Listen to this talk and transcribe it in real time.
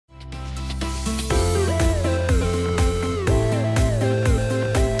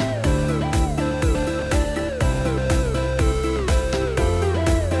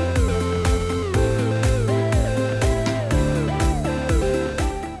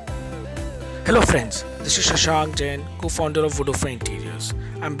Hello friends, this is Shashank Jain, co-founder of Woodofa Interiors.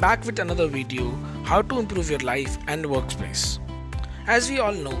 I'm back with another video, how to improve your life and workspace. As we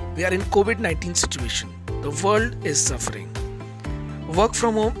all know, we are in COVID-19 situation. The world is suffering. Work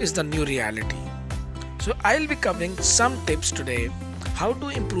from home is the new reality. So I'll be covering some tips today, how to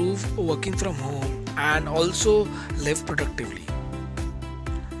improve working from home and also live productively.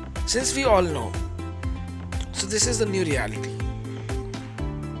 Since we all know, so this is the new reality.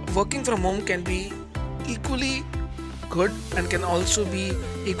 Working from home can be equally good and can also be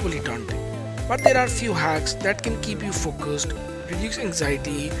equally daunting. But there are few hacks that can keep you focused, reduce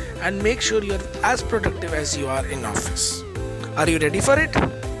anxiety and make sure you're as productive as you are in office. Are you ready for it?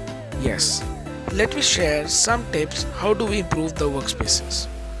 Yes. Let me share some tips how do we improve the workspaces.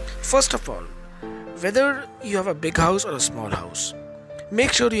 First of all, whether you have a big house or a small house,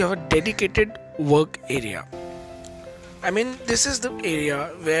 make sure you have a dedicated work area. This is the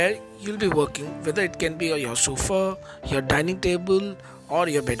area where you'll be working, whether it can be your sofa, your dining table or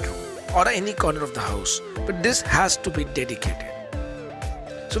your bedroom or any corner of the house, but this has to be dedicated.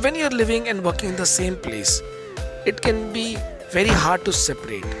 So when you're living and working in the same place, it can be very hard to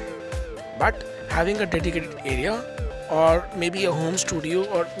separate, but having a dedicated area or maybe a home studio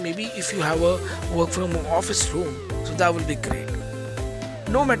or maybe if you have a work from home office room, so that will be great.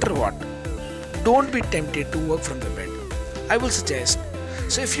 No matter what, don't be tempted to work from the bed. I will suggest,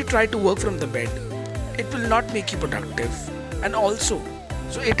 so if you try to work from the bed, it will not make you productive, and also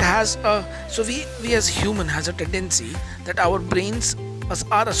we as human has a tendency that our brains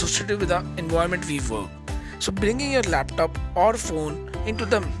are associated with the environment we work. So bringing your laptop or phone into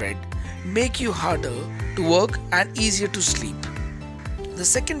the bed make you harder to work and easier to sleep. The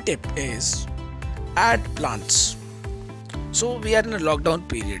second tip is add plants. So we are in a lockdown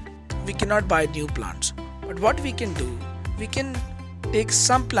period, we cannot buy new plants, but what we can do, we can take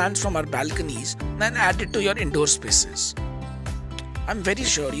some plants from our balconies and add it to your indoor spaces. I'm very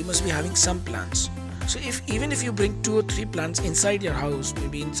sure you must be having some plants. So even if you bring 2 or 3 plants inside your house,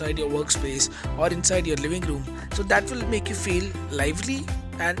 maybe inside your workspace or inside your living room, so that will make you feel lively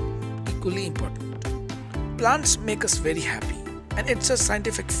and equally important. Plants make us very happy and it's a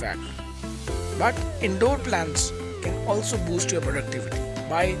scientific fact. But indoor plants can also boost your productivity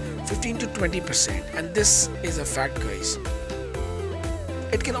by 15 to 20%, and this is a fact, guys.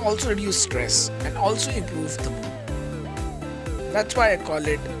 It can also reduce stress and also improve the mood. That's why I call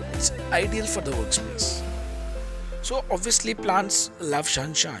it's ideal for the workspace. So obviously plants love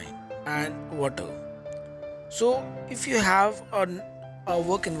sunshine and water. So if you have a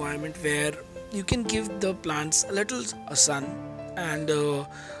work environment where you can give the plants a little sun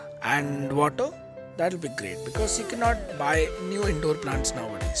and water, that will be great, because you cannot buy new indoor plants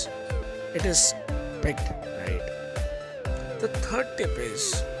nowadays. It is pegged, right? The third tip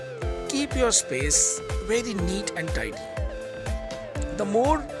is keep your space very neat and tidy. The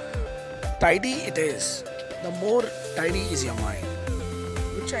more tidy it is, the more tidy is your mind.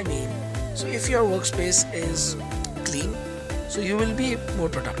 So if your workspace is clean, so you will be more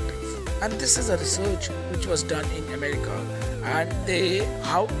productive. And this is a research which was done in America, and the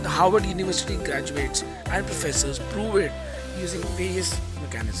Harvard University graduates and professors prove it using various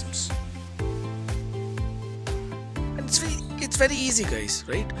mechanisms. And it's very easy, guys,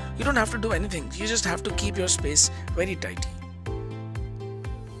 right? You don't have to do anything. You just have to keep your space very tidy.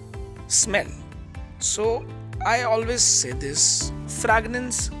 Smell. So I always say this,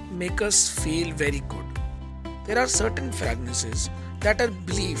 fragrance make us feel very good. There are certain fragrances that are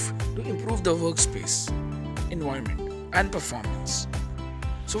believed to improve the workspace environment and performance.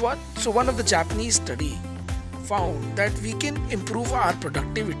 So one of the Japanese study found that we can improve our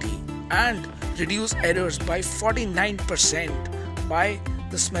productivity and reduce errors by 49% by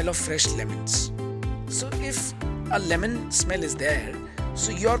the smell of fresh lemons. So if a lemon smell is there,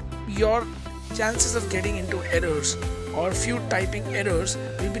 so your chances of getting into errors or few typing errors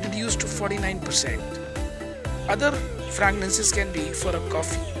will be reduced to 49%. Other fragrances can be for a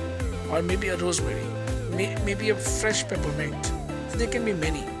coffee or maybe a rosemary, maybe a fresh peppermint. So there can be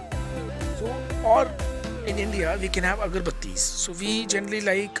many. Or in India we can have agarbattis. So we generally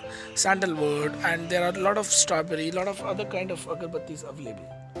like sandalwood, and there are a lot of strawberry, a lot of other kind of agarbattis available.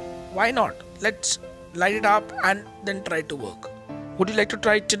 Why not? Let's light it up and then try to work. Would you like to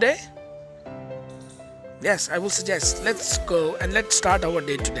try it today? Yes, I will suggest. Let's go and let's start our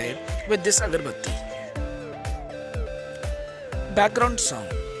day today with this agarbatti. Background sound.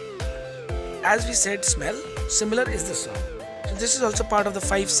 As we said, smell, similar is the sound. So this is also part of the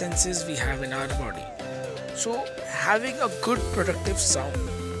 5 senses we have in our body. So having a good productive sound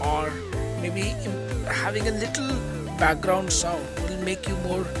or maybe having a little background sound will and make you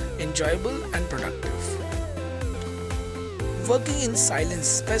more enjoyable and productive. Working in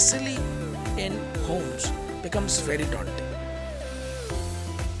silence, especially in homes, becomes very daunting.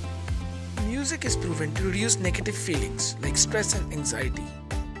 Music is proven to reduce negative feelings like stress and anxiety.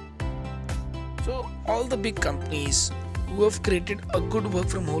 So all the big companies who have created a good work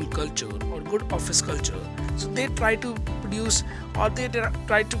from home culture or good office culture, so they try to produce or they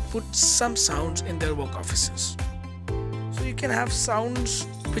try to put some sounds in their work offices. So you can have sounds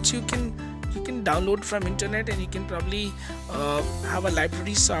which you can download from internet, and you can probably have a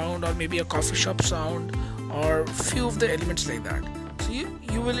library sound or maybe a coffee shop sound or few of the elements like that. So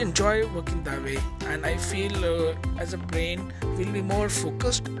you will enjoy working that way, and I feel as a brain will be more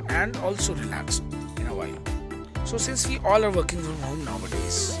focused and also relaxed in a while. So since we all are working from home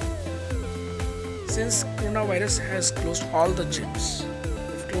nowadays, since coronavirus has closed all the gyms,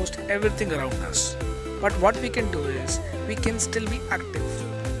 we've closed everything around us, but what we can do is we can still be active.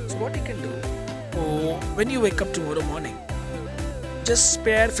 So what you can do, when you wake up tomorrow morning, just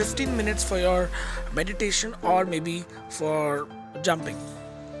spare 15 minutes for your meditation or maybe for jumping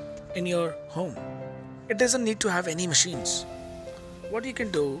in your home. It doesn't need to have any machines. What you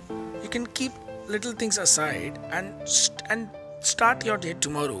can do, you can keep little things aside and start your day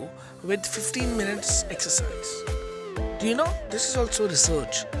tomorrow with 15 minutes exercise. Do you know, this is also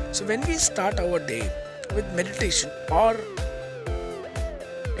research. So when we start our day with meditation or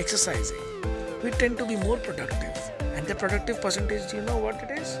exercising, we tend to be more productive, and the productive percentage, do you know what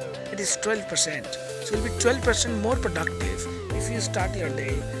it is? It is 12%. So you'll be 12% more productive if you start your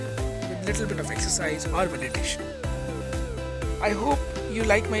day with little bit of exercise or meditation. I hope you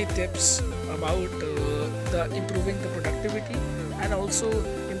like my tips about the improving the productivity and also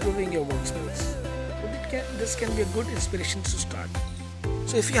improving your workspace. So this can be a good inspiration to start.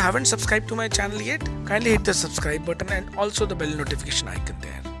 So if you haven't subscribed to my channel yet, kindly hit the subscribe button and also the bell notification icon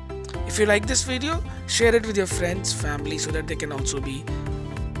there. If you like this video, share it with your friends, family, so that they can also be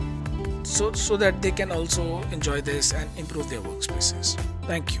so that they can also enjoy this and improve their workspaces.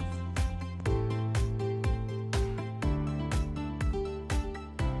 Thank you.